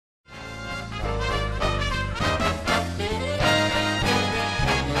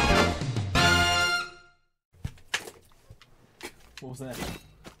was that?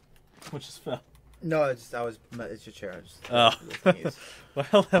 What just fell? No, it's your chair. Oh. Well,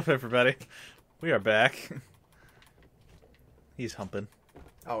 hello everybody. We are back. He's humping.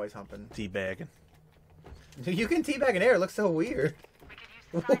 Always humping. Teabagging. You can teabag in air. It looks so weird.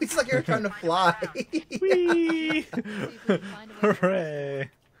 It's like you're trying to fly. Whee! Hooray!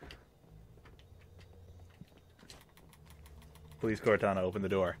 Please, Cortana, open the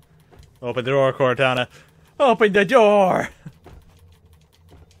door. Open the door, Cortana. Open the door!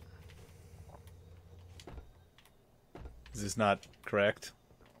 Is this not correct?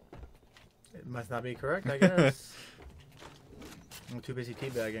 It must not be correct, I guess. I'm too busy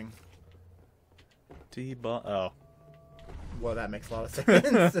teabagging. T-ball. Oh. Well, that makes a lot of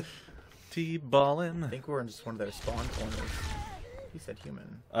sense. T-ballin'. I think we're in just one of their spawn corners. He said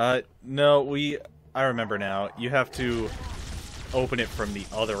human. No, I remember now. You have to open it from the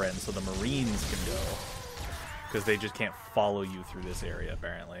other end so the Marines can go. Because they just can't follow you through this area,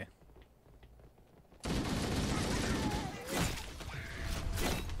 apparently. I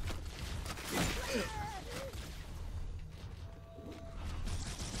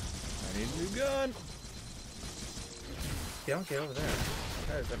need a new gun. Yeah, don't get over there.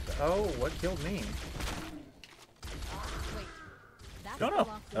 Oh, what killed me? No, no.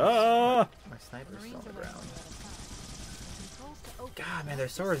 Ah! My sniper's still on the ground. God, man, they're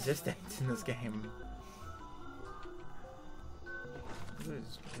so resistant in this game. Look at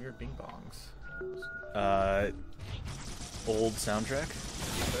these weird bing bongs. Old soundtrack.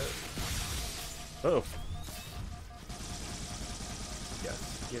 Oh.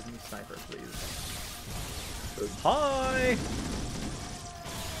 Yes, give me sniper, please. Hi!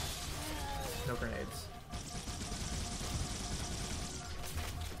 No grenades.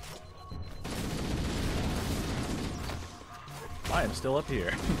 I am still up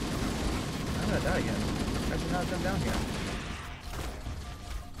here. I'm gonna die again. I should not come down here.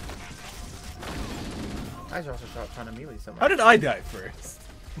 I should also shot a ton of melee somewhere. How did I die first?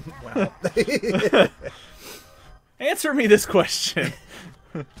 Wow. Answer me this question.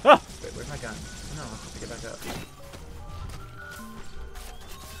 Oh. Wait, where's my gun? No, I have to get back up.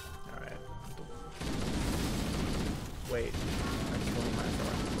 Alright. Wait. I just told my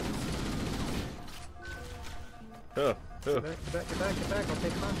Oh. Oh. Get back. I'll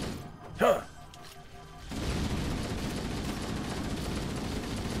take on. Huh.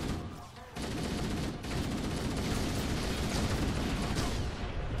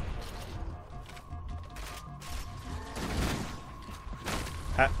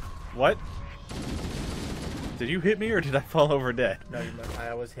 What? Did you hit me or did I fall over dead? No,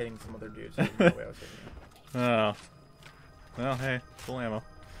 I was hitting some other dudes. So there's no way I was hitting you. Oh. Well, hey, full ammo.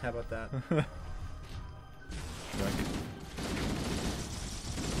 How about that? That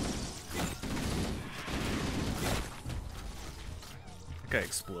guy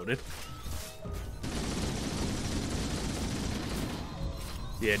exploded.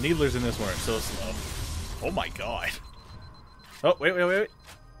 Yeah, Needlers in this one are so slow. Oh my god. Oh, wait.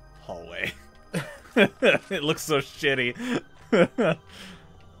 Hallway. It looks so shitty. But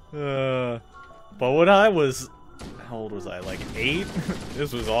when I was... How old was I? Like 8?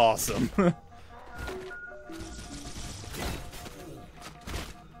 This was awesome. Man,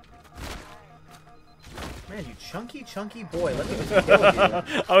 you chunky boy. Let me just kill you.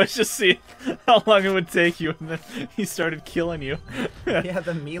 I was just seeing how long it would take you, and then he started killing you. Yeah,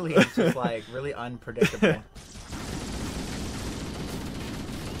 the melee is just like really unpredictable.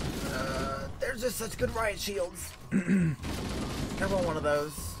 There's just such good riot shields. I want one of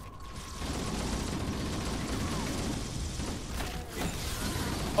those.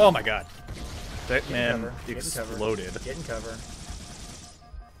 Oh my god. That Get man cover. exploded. Get in cover.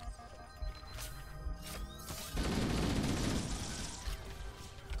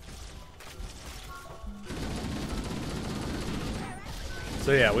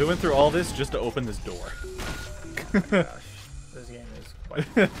 So yeah, we went through all this just to open this door. Oh my gosh. This game is quite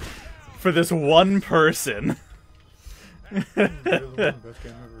For this one person. best game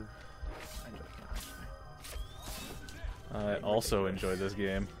ever. I also enjoy this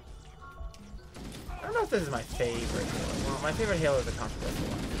game. I don't know if this is my favorite Halo. Well, my favorite Halo is the controversial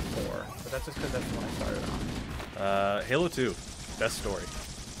one, 4, but that's just because that's the one I started on. Halo 2. Best story.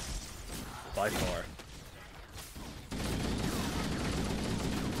 By far.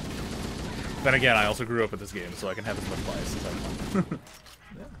 Then again, I also grew up with this game, so I can have as much bias as I want.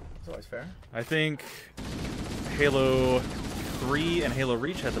 Yeah, that's always fair. I think Halo 3 and Halo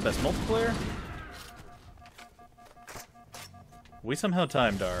Reach had the best multiplayer. We somehow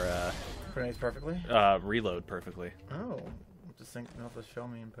timed our Grenades perfectly? reload perfectly. Oh, just think you'll have to show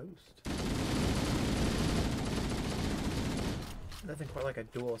me in post. Nothing quite like a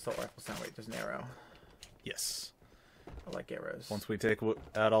dual assault rifle sound. Wait, there's an arrow. Yes. I like arrows. Once we take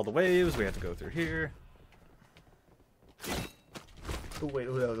out all the waves, we have to go through here. Oh wait,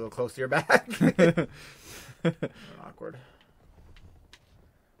 that was a little close to your back. Awkward.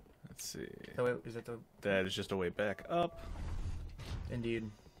 Let's see. So wait, is it the... That is just a way back up. Indeed.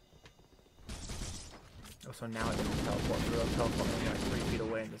 Oh, so now it doesn't teleport through. I'm teleporting like 3 feet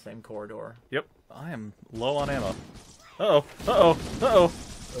away in the same corridor. Yep. I am low on ammo. Uh-oh. Uh-oh. Uh-oh. Oh,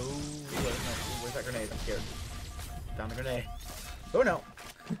 where's that grenade? I'm scared. Down the grenade. Oh, no.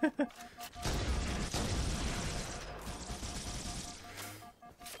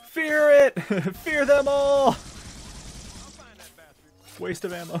 Fear it! Fear them all! Waste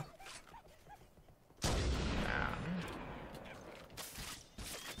of ammo.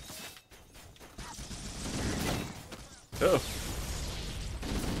 Oh.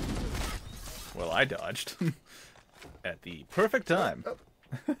 Well, I dodged. At the perfect time. Oh.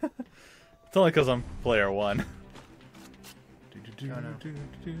 It's only because I'm player 1. Oh, no.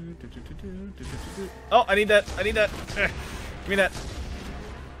 Oh, I need that. I need that. Give me that.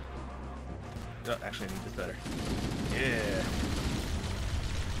 Oh, actually, I need this better. Yeah.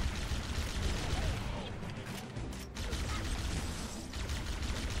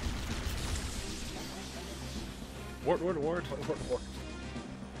 Ward. Ward.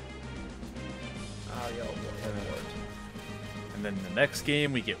 Oh, yo, ward. And then the next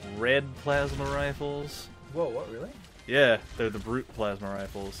game, we get red plasma rifles. Whoa, what, really? Yeah, they're the brute plasma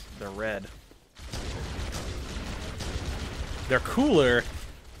rifles. They're red. They're cooler,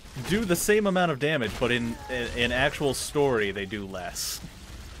 do the same amount of damage, but in actual story, they do less.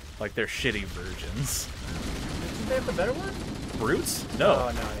 Like, they're shitty versions. Didn't they have the better one? Brutes? No.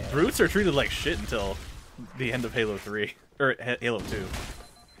 Oh, no, yeah. Brutes are treated like shit until the end of Halo 3. Or Halo 2.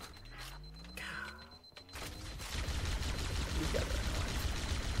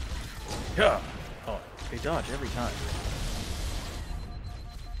 Yeah. Oh, they dodge every time.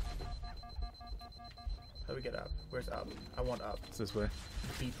 How do we get up? Where's up? I want up. It's this way.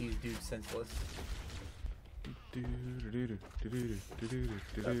 Beat these dudes senseless. I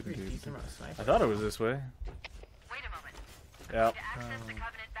thought it was this way. Wait a moment. Yeah. To access the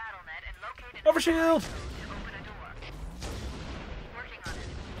Covenant BattleNet and locate an Overshield! to open a door. Working on it.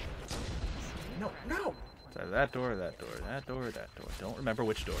 No, no! It's either that door, that door, that door, that door. Don't remember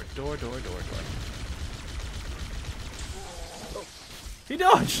which door. Door. Oh. He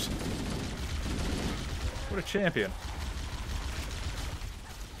dodged! What a champion.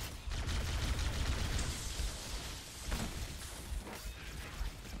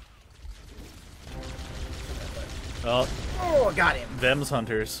 Oh, Oh, got him! them's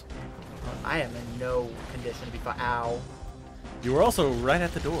hunters. I am in no condition to be fought. Ow. You were also right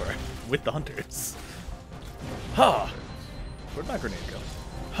at the door with the hunters. Ha! Where'd my grenade go?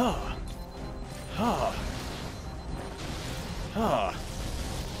 Ha! Ha! Ha!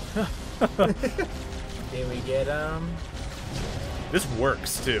 Did we get him? This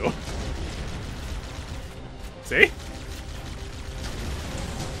works too. See?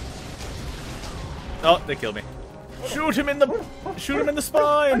 Oh, they killed me. Shoot him in the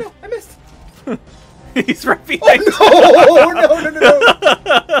spine. Oh, no, I missed. He's right behind. Oh, no.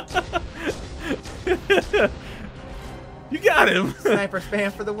 You got him. Sniper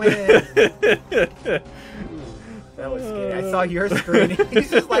spam for the win. That was scary. I saw your screen. He's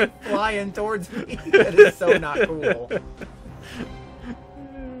just like flying towards me. That is so not cool.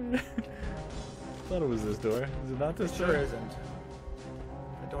 Thought it was this door. Is it not this Sure door? isn't.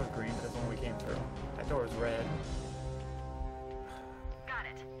 That door's green, but that's the one we came through. That door's red. Got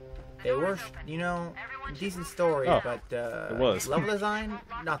it. The They door were, is open. you know, Everyone decent should story, Oh, but it was. level design,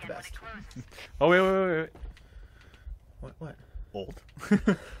 lock not the again best. when it closes. Oh wait. What? Old.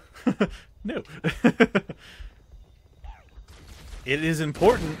 No. It is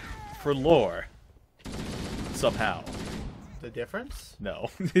important for lore. Somehow. The difference? No.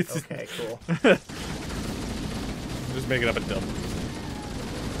 It's Okay, cool. I'm just making up a dumb.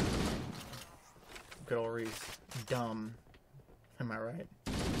 Good old Reese. Dumb. Am I right?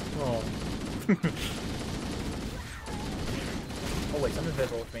 Oh. Oh wait, something's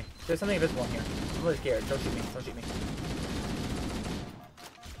invisible with me. There's something invisible in here. I'm really scared. Don't shoot me. Don't shoot me.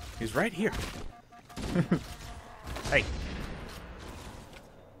 He's right here. Hey.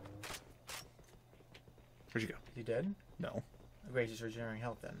 Where'd you go? Is he dead? No. Great, he's regenerating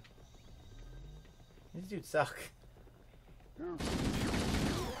health then. These dudes suck.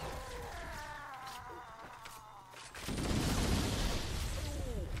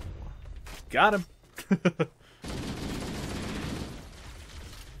 Got him.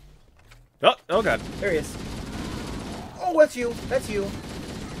 Oh god. There he is. Oh Oh, that's you. That's you.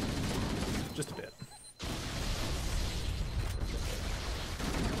 Just a bit.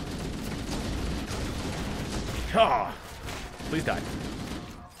 Ah! Please die.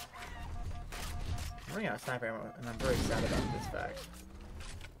 I'm running out of sniper ammo, and I'm very sad about this fact.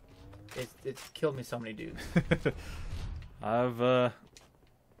 It's killed me so many dudes. I've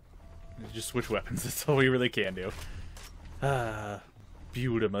just switch weapons. That's all we really can do.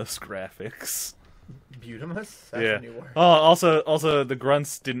 Beautimus graphics. Beautimus? That's Yeah. a new word. Oh, also the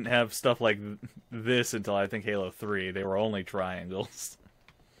grunts didn't have stuff like this until I think Halo 3. They were only triangles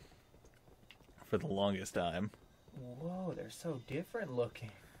for the longest time. Whoa, they're so different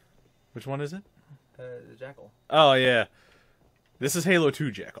looking. Which one is it? The Jackal. Oh yeah, this is Halo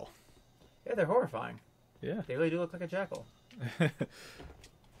 2 Jackal. Yeah, they're horrifying. Yeah. They really do look like a jackal.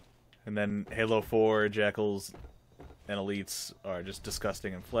 And then Halo 4 Jackals and Elites are just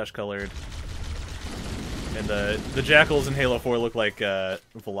disgusting and flesh colored. And the Jackals in Halo 4 look like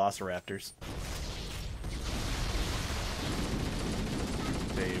Velociraptors.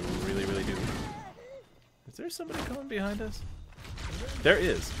 They really, really do. Is there somebody coming behind us? There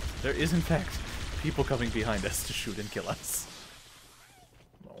is. There is, in fact, people coming behind us to shoot and kill us.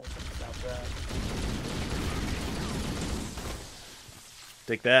 Well, stop that.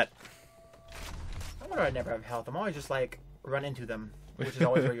 Take that. I wonder I never have health. I'm always just like run into them, which is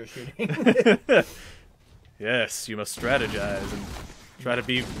always where you're shooting. Yes, you must strategize and try to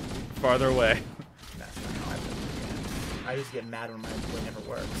be farther away. That's not how I play the game. I just get mad when my way never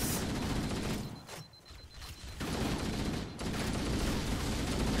works.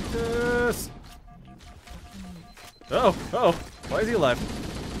 Yes. Oh, oh, why is he alive?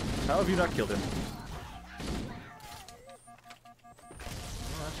 How have you not killed him?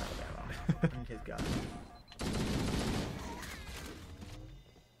 Oh, that's not bad. I need his gun.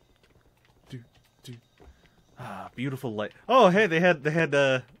 Ah, beautiful light. Oh, hey, they had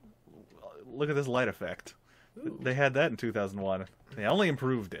look at this light effect. Ooh. They had that in 2001. They only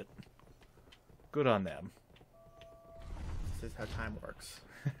improved it. Good on them. This is how time works.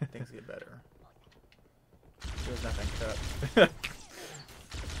 Things get better. There's nothing cut.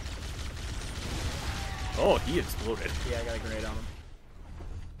 Oh, he exploded. Yeah, I got a grenade on him.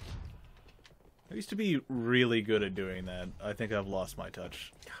 I used to be really good at doing that. I think I've lost my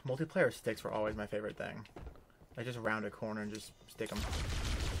touch. Multiplayer sticks were always my favorite thing. I just round a corner and just stick them.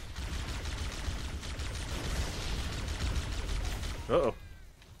 Uh-oh.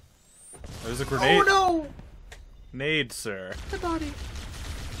 There's a grenade. Oh no! Nade, sir. My body.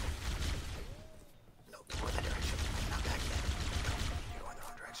 No, go in that direction. Not back yet. You're going the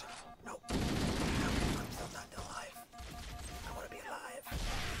wrong direction. No. I'm still not alive. I want to be alive.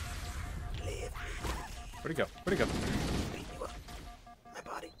 Live. Where'd he go? Where'd he go? Beat you up. My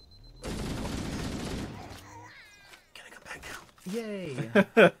body. Can I come back now? Yay!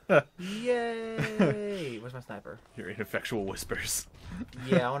 Yay! Where's my sniper? Your ineffectual whispers.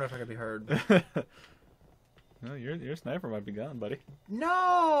 Yeah, I wonder if I could be heard. Well, your sniper might be gone, buddy.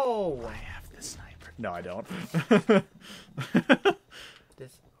 No! I have the sniper. No, I don't.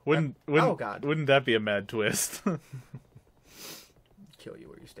 This wouldn't oh god. Wouldn't that be a mad twist? Kill you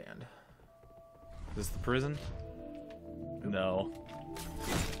where you stand. Is this the prison? No.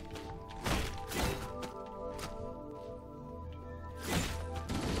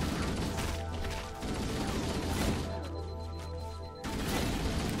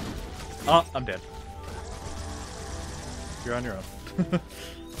 Oh, I'm dead. You're on your own.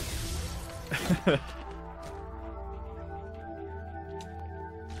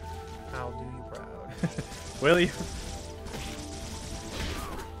 I'll do you proud. Will you?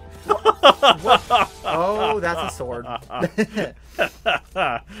 Oh, that's a sword.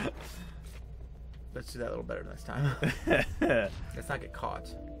 Let's do that a little better next time. Let's not get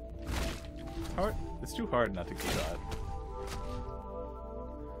caught. Hard. It's too hard not to get shot.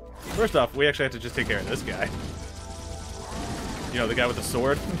 First off, we actually have to just take care of this guy. You know, the guy with the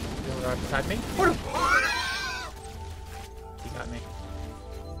sword. You want to go beside me? He got me.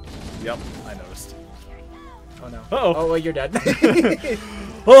 Yep, I noticed. Oh no. Uh-oh. Oh, well, you're dead.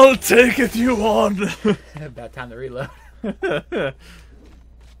 I'll taketh you on. Bad time to reload.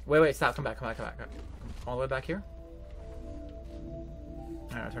 Wait, stop. Come back. All the way back here?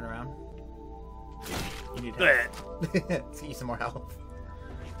 Alright, turn around. You need help. Let's get you some more health.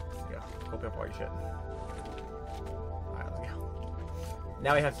 Let's go. Go pick up all your shit. Alright, let's go.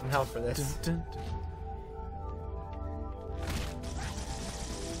 Now we have some health for this.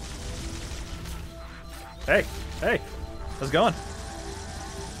 Hey, how's it going?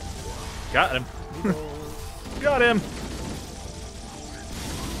 Got him. Got him.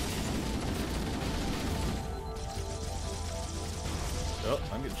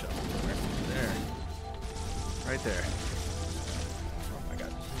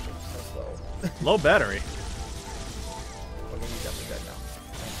 Low battery. Okay, he's definitely dead now.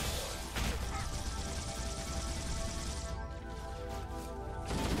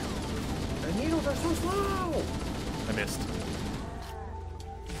 The needles are so slow! I missed.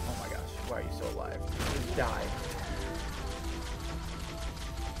 Oh my gosh, why are you so alive? Just die.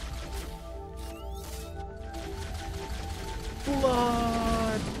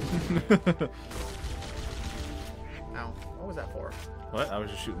 Blood. Ow. What was that for? What? I was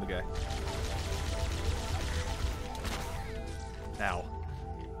just shooting the guy. Ow.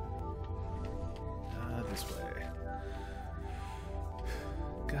 This way.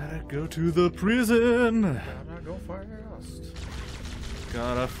 Gotta go to the prison. Gotta go fast.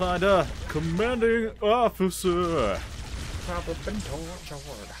 Gotta find a commanding officer. Probably been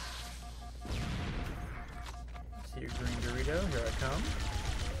tortured. See your green Dorito, here I come.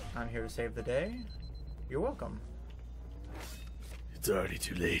 I'm here to save the day. You're welcome. It's already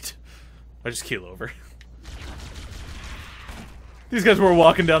too late. I just keel over. These guys were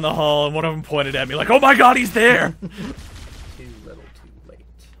walking down the hall, and one of them pointed at me like, "Oh my God, he's there!" Too little, too late.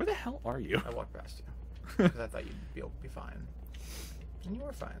 Where the hell are you? I walked past you because I thought you'd be fine, and you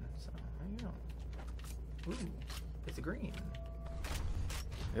were fine. So there you go. Ooh, it's a green.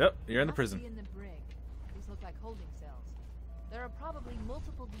 Yep, you're in the Must prison. be in the brig. These look like holding cells. There are probably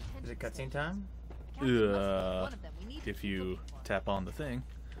multiple detention Is it cutscene cells. time? Captain must be one of them. We need to If keep you looking for him. tap on the thing.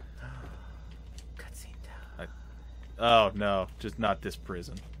 Cutscene time. Oh, no. Just not this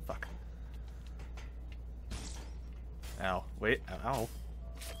prison. Fuck. Ow. Wait. Ow. Ow.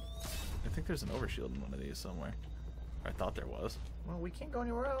 I think there's an overshield in one of these somewhere. I thought there was. Well, we can't go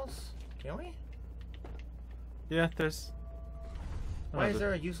anywhere else, can we? Yeah, there's... Why is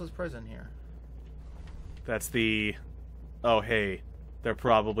there a useless prison here? That's the... Oh, hey. They're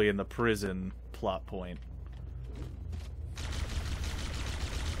probably in the prison plot point.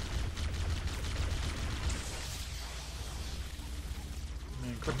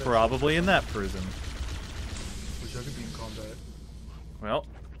 Man, Probably in that prison. Wish I could be in combat. Well,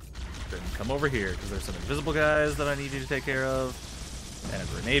 then come over here, because there's some invisible guys that I need you to take care of. And a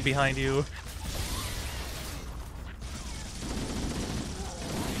grenade behind you.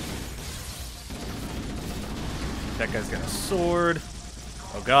 That guy's got a sword.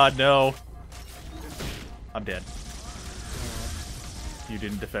 Oh God, no. I'm dead. You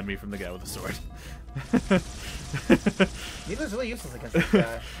didn't defend me from the guy with the sword. Needler's really useless against this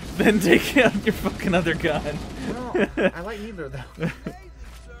guy. Then take out your fucking other gun. No, I like Needler though.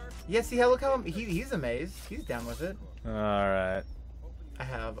 Yeah, see how look how he's amazed. He's down with it. Alright. I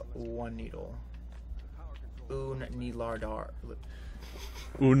have one needle. Un Nilardar.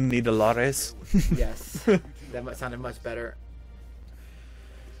 Un Nidalares. Yes, that sounded much better.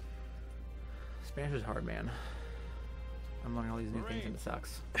 Spanish is hard, man. I'm learning all these new things and it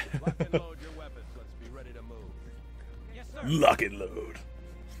sucks. Lock and load your weapons. Let's be ready to move. Yes, sir. Lock and load.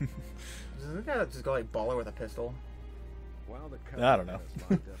 Does this guy just go like baller with a pistol? While the I don't know. covenant has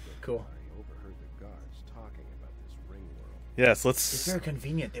locked up the Cool. I overheard the guards talking about this ring world. Yes, It's let's... very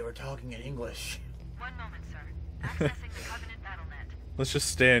convenient they were talking in English. One moment, sir. Accessing the Covenant BattleNet. Let's just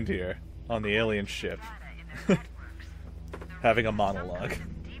stand here on the alien ship, Data in their networks. The having a ring has some monologue. kind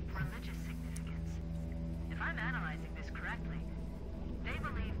of deep religious significance. If I'm analyzing this correctly, they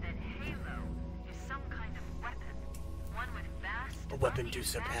believe that Halo is some kind of weapon. One with vast, A weapon to unused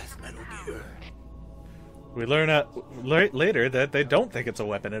surpass access Metal to Gear. We learn later that they don't think it's a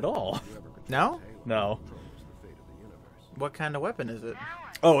weapon at all. No? No. Controls the fate of the universe. What kind of weapon is it?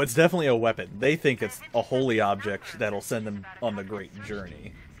 Oh, it's definitely a weapon. They think it's a holy object that'll send them on the great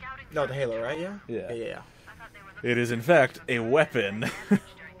journey. Scouting No, the Halo, right? Yeah? Yeah. Yeah. I thought they were looking It is, in fact, a weapon during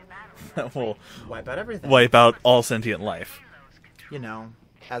the battle. that will Wipe out everything. wipe out all sentient life. Halos control You know,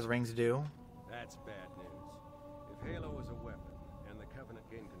 as rings do. That's bad news. If Halo was a weapon and the Covenant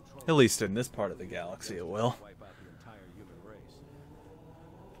gained control, At least in this part of the galaxy, it will. wipe out the entire human race.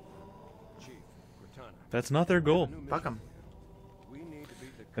 Chief, Cortana. That's not their goal. Fuck 'em. We need to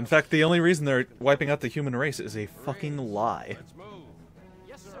beat the In fact, the only reason they're wiping out the human race is a fucking lie. Let's move.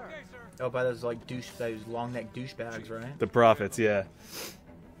 Yes, sir. Okay, sir. Oh, by those like those long neck douchebags, right? The prophets, yeah.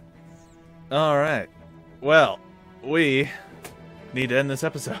 Alright. Well, we need to end this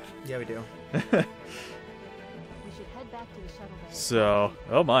episode. Yeah, we do. We should head back to the shuttle bay. So,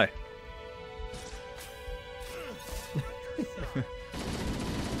 oh my.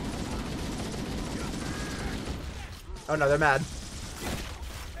 Oh no, they're mad.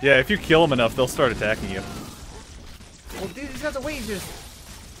 Yeah, if you kill them enough, they'll start attacking you. Well, dude, these guys are way easier.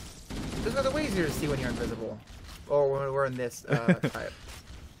 These guys are way easier to see when you're invisible, or when we're in this type.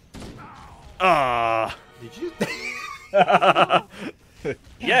 Ah. Did you?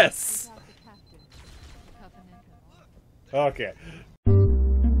 Yes! Without the captain. Okay.